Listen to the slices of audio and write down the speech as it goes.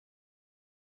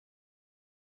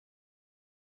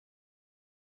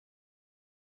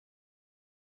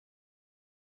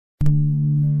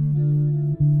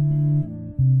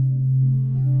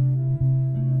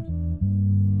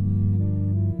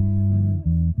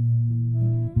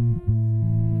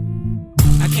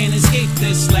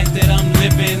this life that I'm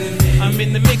living. I'm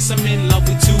in the mix, I'm in love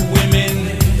with two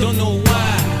women. Don't know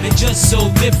why, they're just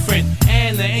so different.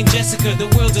 Anna and Jessica, the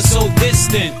worlds are so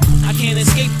distant. I can't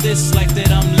escape this life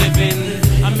that I'm living.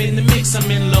 I'm in the mix, I'm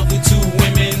in love with two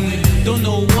women. Don't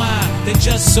know why, they're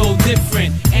just so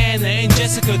different. Anna and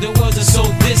Jessica, the worlds are so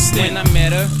distant. When I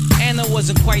met her, Anna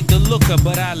wasn't quite the looker,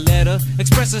 but I let her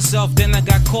express herself, then I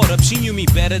got caught up. She knew me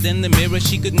better than the mirror,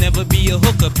 she could never be a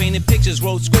hooker. Painted pictures,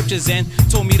 wrote scriptures, and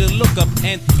told me to look up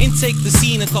and intake the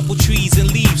scene. A couple trees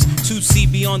and leaves to see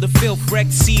beyond the filth,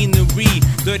 wrecked scenery.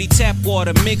 Dirty tap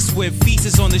water mixed with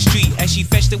feces on the street. As she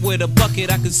fetched it with a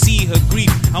bucket, I could see her grief.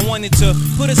 I wanted to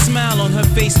put a smile on her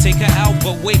face, take her out,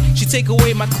 but wait, she take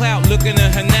away my clout. Looking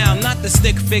at her now, not the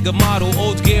stick figure model,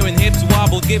 old gear and hips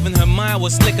wobble. Giving her mind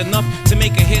was slick enough to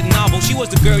make a hit novel. She was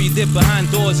the girl you did behind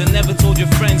doors and never told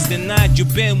your friends. Denied you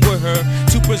been with her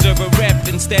to preserve her rep.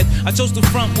 Instead, I chose to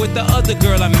front with the other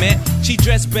girl I met. She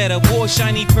dressed better, wore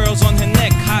shiny pearls on her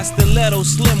neck, high stiletto,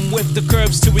 slim with the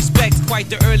curves to respect. Quite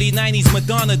the early 90s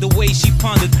Madonna, the way she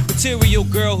pondered. Material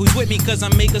girl who's with me cause I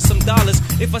make her some dollars.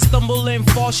 If I stumble and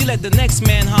fall, she let the next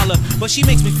man holler. But she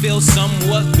makes me feel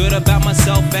somewhat good about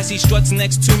myself. As he struts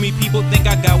next to me, people think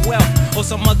I got wealth or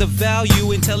some other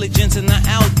value, intelligence, and I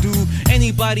outdo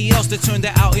anybody else that turned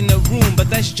her out in the room. But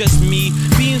that's just me,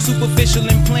 being superficial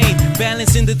and plain.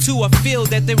 Balancing the two, I feel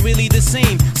that they're really the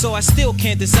same. So I still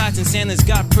can't decide since Anna's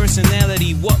got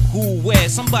personality. What, who, where?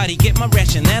 Somebody get my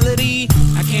rationality.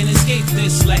 I can't escape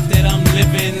this life that I'm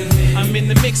living. I'm in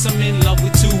the mix, I'm in love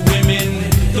with two women.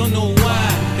 Don't know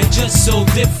why, they're just so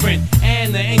different.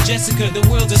 Anna and Jessica, the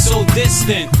worlds are so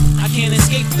distant. I can't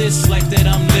escape this life that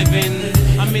I'm living.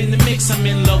 I'm in the mix, I'm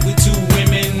in love with two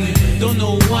women. Don't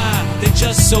know why, they're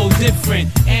just so different.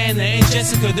 Anna and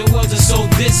Jessica, the worlds are so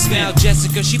distant. Now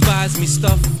Jessica, she buys me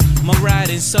stuff, my ride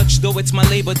and such. Though it's my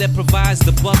labor that provides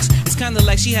the bucks, it's kinda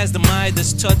like she has the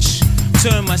Midas touch.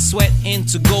 Turn my sweat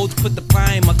into gold, put the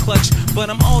pie in my clutch.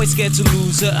 But I'm always scared to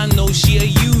lose her, I know she a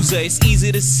user. It's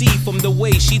easy to see from the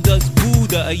way she does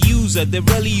Buddha. A user that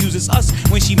rarely uses us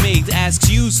when she makes asks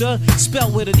user.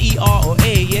 Spelled with an E-R or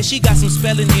A, yeah she got some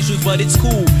spelling issues but it's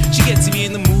cool. She gets me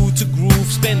in the mood to groove,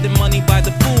 spending money by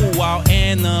the pool. While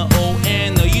Anna, oh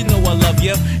Anna, you know I love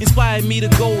ya. Inspired me to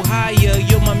go higher,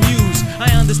 you're my muse. I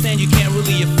understand you can't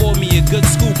really afford me a good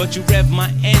school, but you rev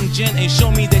my engine and show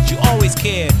me that you always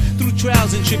care. Through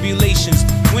trials and tribulations,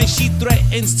 when she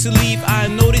threatens to leave, I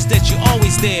notice that you're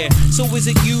always there. So is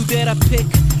it you that I pick?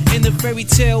 In the fairy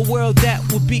tale world, that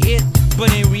would be it.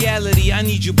 But in reality, I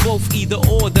need you both, either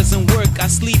or doesn't work. I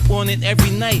sleep on it every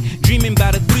night, dreaming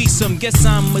about a threesome. Guess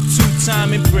I'm a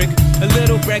two-timing prick, a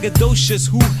little braggadocious.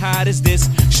 Who hot is this?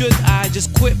 Should I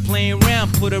just quit playing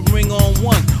around, put a ring on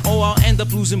one? Or I'll end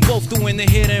up losing both, doing the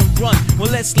hit and run. Well,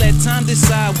 let's let time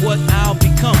decide what I'll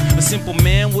become. A simple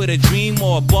man with a dream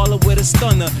or a baller with a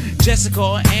stunner. Jessica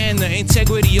or Anna,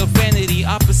 integrity or vanity,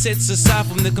 opposites aside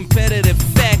from the competitive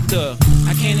factor.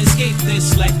 I can't escape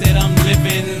this life that I'm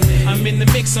living. I'm in the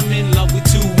mix, I'm in love with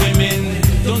two women.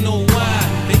 Don't know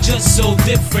why, they're just so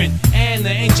different. Anna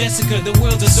and Jessica, the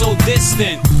worlds are so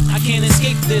distant. I can't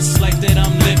escape this life that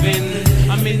I'm living.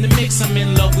 I'm in the mix, I'm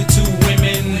in love with two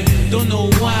women. Don't know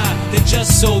why, they're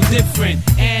just so different.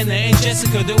 Anna and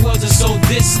Jessica, the worlds are so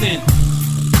distant.